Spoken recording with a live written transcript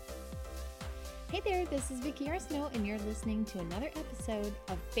Hey there, this is Vicki Arsenault, and you're listening to another episode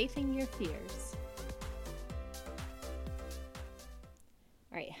of Facing Your Fears.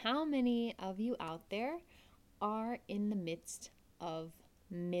 All right, how many of you out there are in the midst of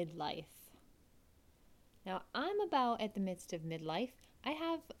midlife? Now, I'm about at the midst of midlife. I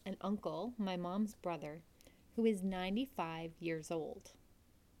have an uncle, my mom's brother, who is 95 years old.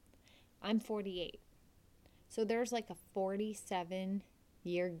 I'm 48. So there's like a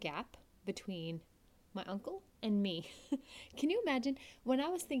 47-year gap between my uncle and me. Can you imagine? When I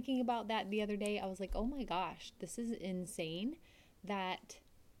was thinking about that the other day, I was like, oh my gosh, this is insane that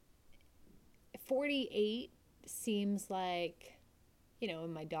 48 seems like,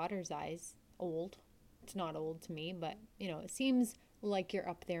 in my daughter's eyes, old. It's not old to me, but, it seems like you're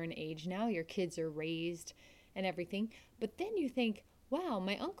up there in age now. Your kids are raised and everything. But then you think, wow,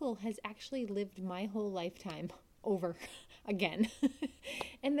 my uncle has actually lived my whole lifetime over again.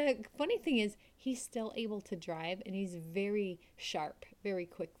 And the funny thing is, he's still able to drive, and he's very sharp, very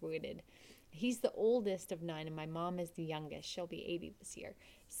quick-witted. He's the oldest of 9, and my mom is the youngest. She'll be 80 this year.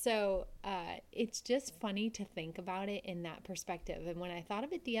 So it's just funny to think about it in that perspective. And when I thought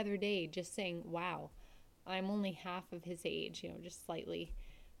of it the other day, just saying, wow, I'm only half of his age, just slightly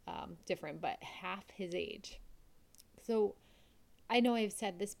different, but half his age. So I know I've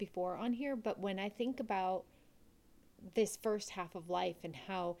said this before on here, but when I think about this first half of life and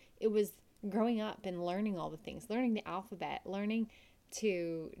how it was growing up and learning all the things, learning the alphabet, learning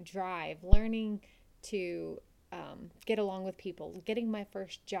to drive, learning to get along with people, getting my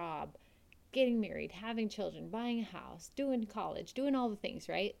first job, getting married, having children, buying a house, doing college, doing all the things,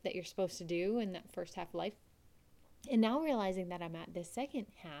 right, that you're supposed to do in that first half of life. And now realizing that I'm at this second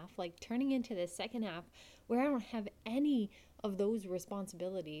half, like turning into this second half where I don't have any of those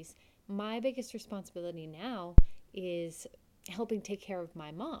responsibilities. My biggest responsibility now is helping take care of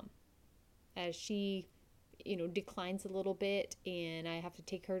my mom as she, declines a little bit, and I have to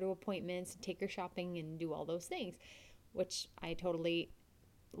take her to appointments and take her shopping and do all those things, which I totally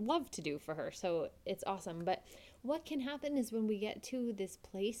love to do for her. So it's awesome. But what can happen is when we get to this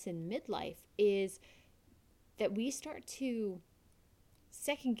place in midlife is that we start to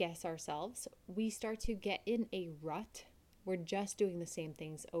second guess ourselves. We start to get in a rut. We're just doing the same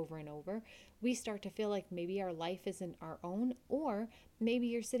things over and over. We start to feel like maybe our life isn't our own, or maybe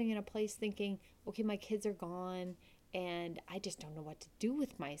you're sitting in a place thinking, okay, my kids are gone and I just don't know what to do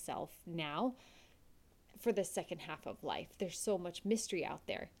with myself now for the second half of life. There's so much mystery out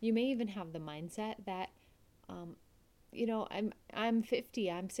there. You may even have the mindset that, I'm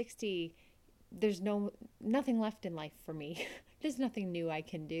 50, I'm 60. There's nothing left in life for me. There's nothing new I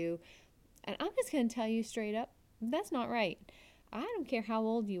can do. And I'm just going to tell you straight up, that's not right. I don't care how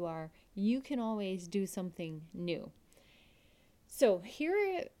old you are. You can always do something new. So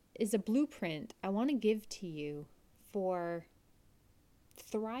here is a blueprint I want to give to you for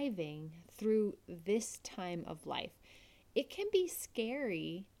thriving through this time of life. It can be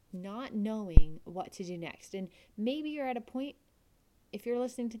scary not knowing what to do next. And maybe you're at a point, if you're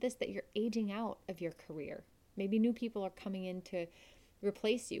listening to this, that you're aging out of your career. Maybe new people are coming in to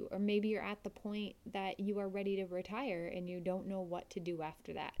replace you, or maybe you're at the point that you are ready to retire and you don't know what to do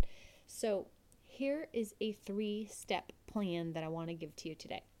after that. So here is a 3-step plan that I want to give to you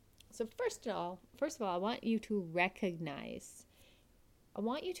today. So first of all, I want you to recognize, I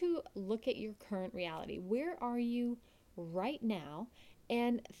want you to look at your current reality. Where are you right now?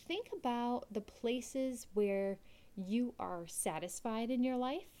 And think about the places where you are satisfied in your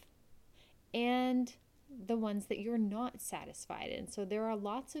life and the ones that you're not satisfied in. So there are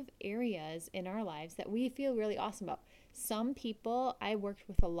lots of areas in our lives that we feel really awesome about. Some people, I worked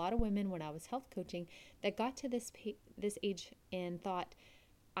with a lot of women when I was health coaching that got to this age and thought,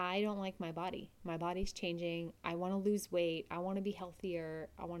 I don't like my body. My body's changing. I want to lose weight. I want to be healthier.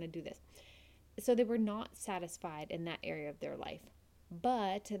 I want to do this. So they were not satisfied in that area of their life,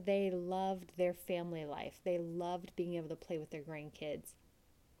 but they loved their family life. They loved being able to play with their grandkids.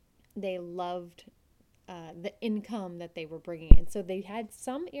 They loved the income that they were bringing in. So they had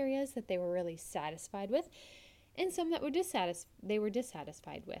some areas that they were really satisfied with, and some that they were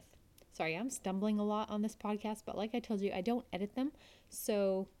dissatisfied with. Sorry, I'm stumbling a lot on this podcast, but like I told you, I don't edit them,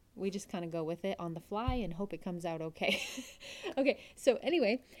 so we just kind of go with it on the fly and hope it comes out okay. Okay, so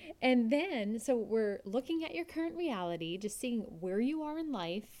anyway, and then, so we're looking at your current reality, just seeing where you are in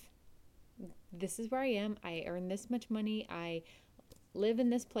life. This is where I am. I earn this much money. I live in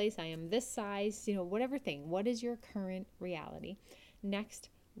this place. I am this size, whatever thing. What is your current reality? Next,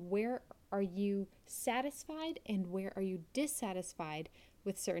 where are you satisfied and where are you dissatisfied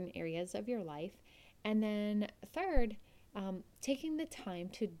with certain areas of your life? And then third, taking the time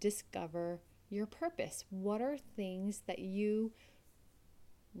to discover your purpose? What are things that you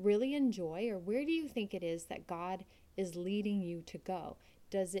really enjoy, or where do you think it is that God is leading you to go?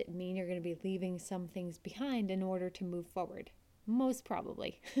 Does it mean you're going to be leaving some things behind in order to move forward? Most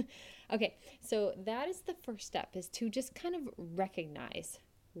probably. Okay, so that is the first step, is to just kind of recognize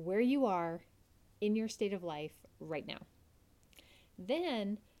where you are in your state of life right now.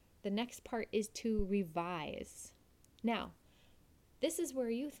 Then the next part is to revise. Now, this is where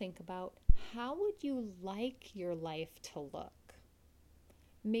you think about, how would you like your life to look?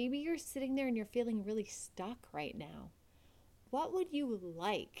 Maybe you're sitting there and you're feeling really stuck right now. What would you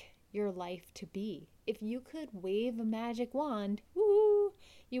like your life to be? If you could wave a magic wand, woo,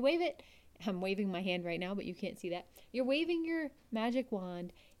 you wave it. I'm waving my hand right now, but you can't see that. You're waving your magic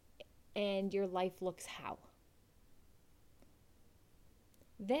wand and your life looks how?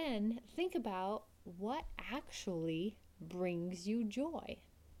 Then think about what actually brings you joy.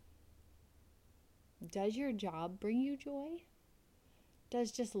 Does your job bring you joy?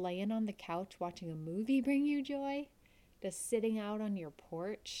 Does just laying on the couch watching a movie bring you joy? Does sitting out on your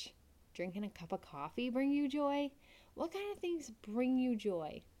porch, drinking a cup of coffee bring you joy? What kind of things bring you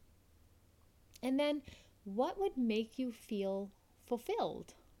joy? And then what would make you feel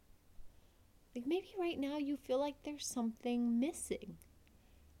fulfilled? Like maybe right now you feel like there's something missing.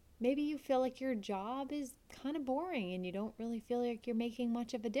 Maybe you feel like your job is kind of boring and you don't really feel like you're making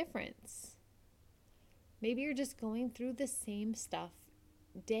much of a difference. Maybe you're just going through the same stuff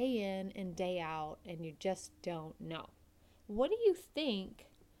day in and day out and you just don't know. What do you think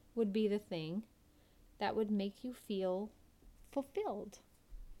would be the thing that would make you feel fulfilled?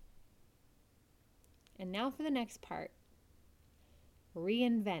 And now for the next part.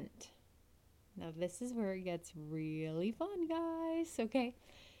 Reinvent. Now this is where it gets really fun, guys, okay?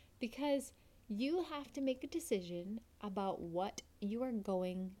 Because you have to make a decision about what you are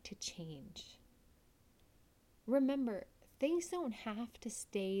going to change. Remember, things don't have to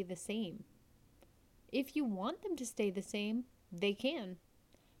stay the same. If you want them to stay the same, they can.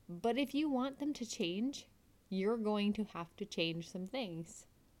 But if you want them to change, you're going to have to change some things.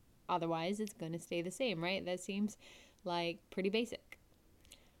 Otherwise, it's going to stay the same, right? That seems like pretty basic.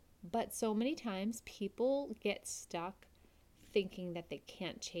 But so many times people get stuck thinking that they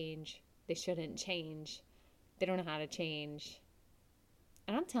can't change, they shouldn't change, they don't know how to change.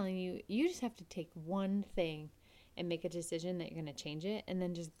 And I'm telling you, you just have to take one thing and make a decision that you're going to change it, and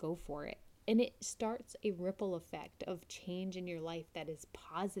then just go for it. And it starts a ripple effect of change in your life that is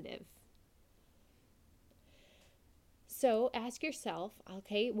positive. So ask yourself,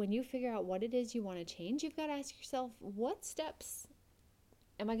 okay, when you figure out what it is you want to change, you've got to ask yourself, what steps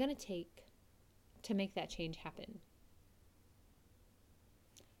am I going to take to make that change happen?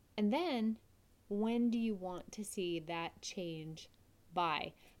 And then, when do you want to see that change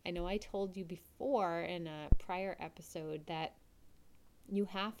by? I know I told you before in a prior episode that you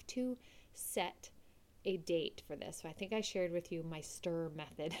have to set a date for this. So I think I shared with you my STIR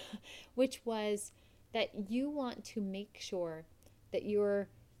method, which was that you want to make sure that you're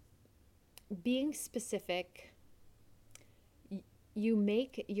being specific. You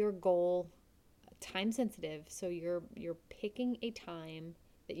make your goal time sensitive, so you're picking a time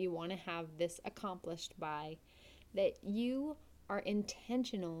that you want to have this accomplished by, that you are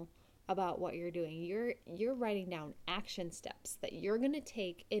intentional about what you're doing. You're writing down action steps that you're going to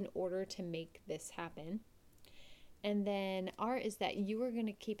take in order to make this happen. And then R is that you are going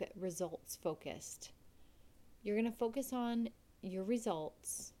to keep it results focused. You're going to focus on your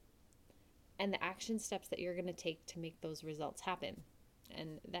results and the action steps that you're going to take to make those results happen.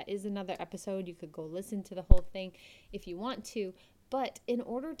 And that is another episode. You could go listen to the whole thing if you want to. But in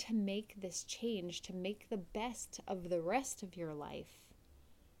order to make this change, to make the best of the rest of your life,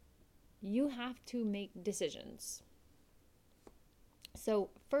 you have to make decisions. So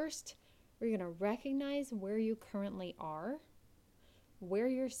first, we're going to recognize where you currently are, where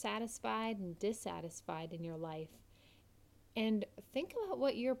you're satisfied and dissatisfied in your life, and think about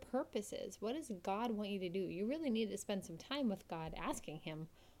what your purpose is. What does God want you to do? You really need to spend some time with God, asking Him,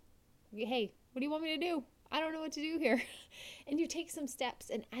 hey, what do you want me to do? I don't know what to do here. And you take some steps,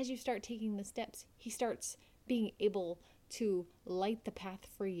 and as you start taking the steps, He starts being able to light the path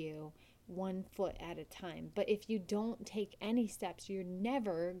for you one foot at a time. But if you don't take any steps, you're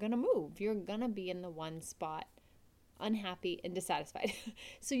never going to move. You're going to be in the one spot, unhappy and dissatisfied.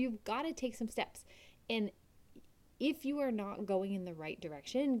 So you've got to take some steps. And if you are not going in the right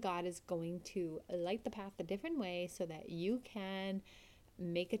direction, God is going to light the path a different way so that you can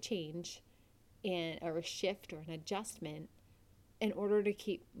make a change or a shift or an adjustment in order to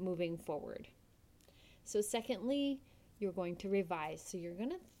keep moving forward. So secondly, you're going to revise. So you're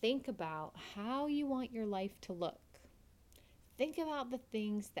going to think about how you want your life to look. Think about the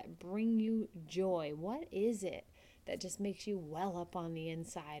things that bring you joy. What is it that just makes you well up on the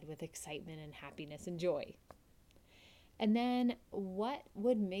inside with excitement and happiness and joy? And then what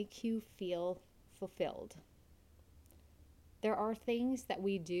would make you feel fulfilled? There are things that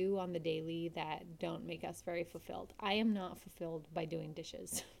we do on the daily that don't make us very fulfilled. I am not fulfilled by doing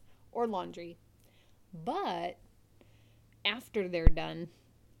dishes or laundry. But after they're done,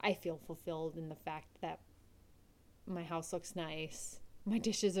 I feel fulfilled in the fact that my house looks nice. My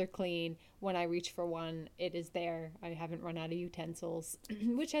dishes are clean. When I reach for one, it is there. I haven't run out of utensils,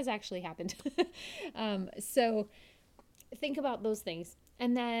 which has actually happened. So think about those things.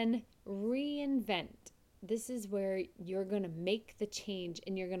 And then reinvent. This is where you're going to make the change,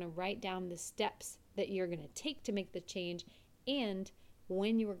 and you're going to write down the steps that you're going to take to make the change and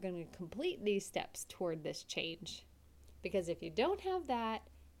when you are going to complete these steps toward this change. Because if you don't have that,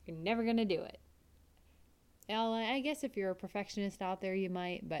 you're never going to do it. Well, I guess if you're a perfectionist out there, you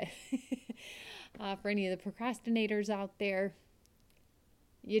might, but for any of the procrastinators out there,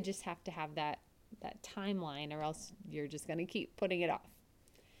 you just have to have that timeline, or else you're just going to keep putting it off.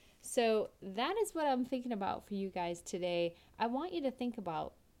 So that is what I'm thinking about for you guys today. I want you to think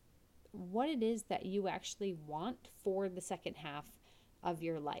about what it is that you actually want for the second half of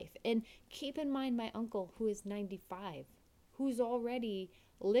your life. And keep in mind my uncle, who is 95, who's already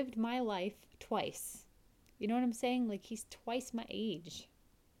lived my life twice. You know what I'm saying? Like, he's twice my age.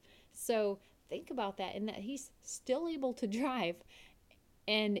 So think about that, and that he's still able to drive,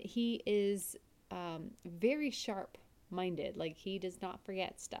 and he is very sharp-minded. Like, he does not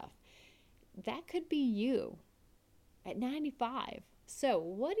forget stuff. That could be you at 95. So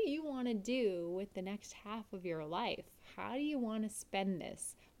what do you want to do with the next half of your life? How do you want to spend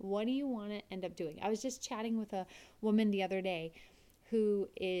this? What do you want to end up doing? I was just chatting with a woman the other day who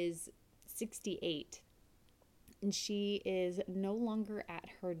is 68. And she is no longer at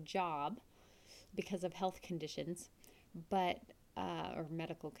her job because of health conditions, or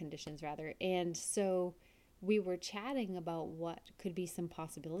medical conditions rather. And so we were chatting about what could be some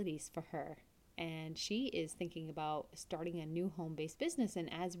possibilities for her. And she is thinking about starting a new home-based business.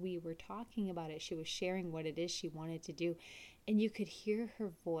 And as we were talking about it, she was sharing what it is she wanted to do. And you could hear her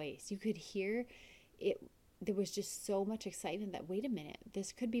voice. You could hear it. There was just so much excitement that, wait a minute,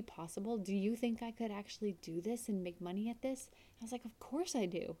 this could be possible. Do you think I could actually do this and make money at this? I was like, of course I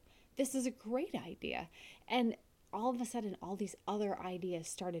do. This is a great idea. And all of a sudden, all these other ideas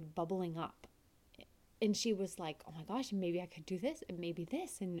started bubbling up. And she was like, oh my gosh, maybe I could do this and maybe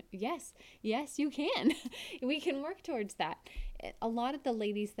this. And yes, you can. We can work towards that. A lot of the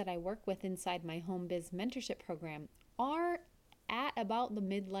ladies that I work with inside my Home Biz Mentorship Program are at about the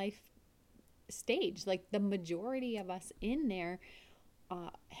midlife stage. Like, the majority of us in there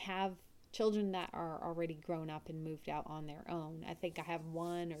have children that are already grown up and moved out on their own. I think I have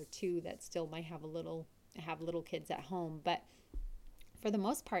one or two that still might have little kids at home, but for the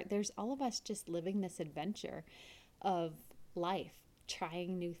most part, there's all of us just living this adventure of life,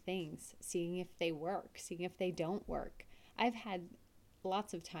 trying new things, seeing if they work, seeing if they don't work. I've had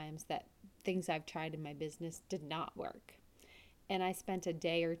lots of times that things I've tried in my business did not work. And I spent a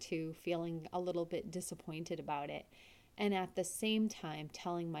day or two feeling a little bit disappointed about it. And at the same time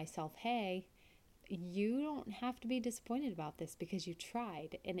telling myself, hey, you don't have to be disappointed about this because you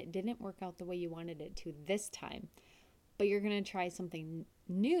tried and it didn't work out the way you wanted it to this time. But you're going to try something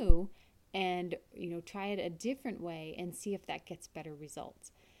new and, try it a different way and see if that gets better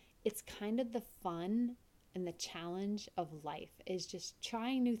results. It's kind of the fun and the challenge of life, is just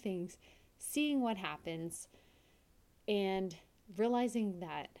trying new things, seeing what happens, and realizing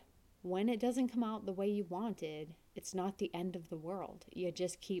that when it doesn't come out the way you wanted, it's not the end of the world. You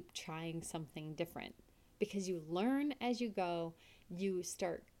just keep trying something different, because you learn as you go. You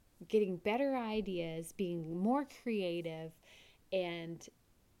start getting better ideas, being more creative, and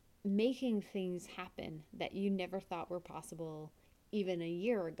making things happen that you never thought were possible even a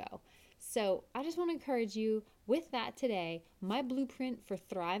year ago. So I just want to encourage you with that today. My blueprint for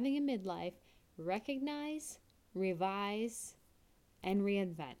thriving in midlife: recognize, revise, and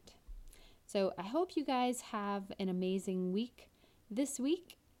reinvent. So I hope you guys have an amazing week this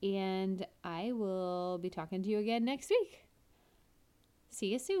week, and I will be talking to you again next week. See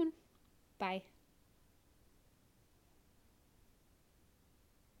you soon. Bye.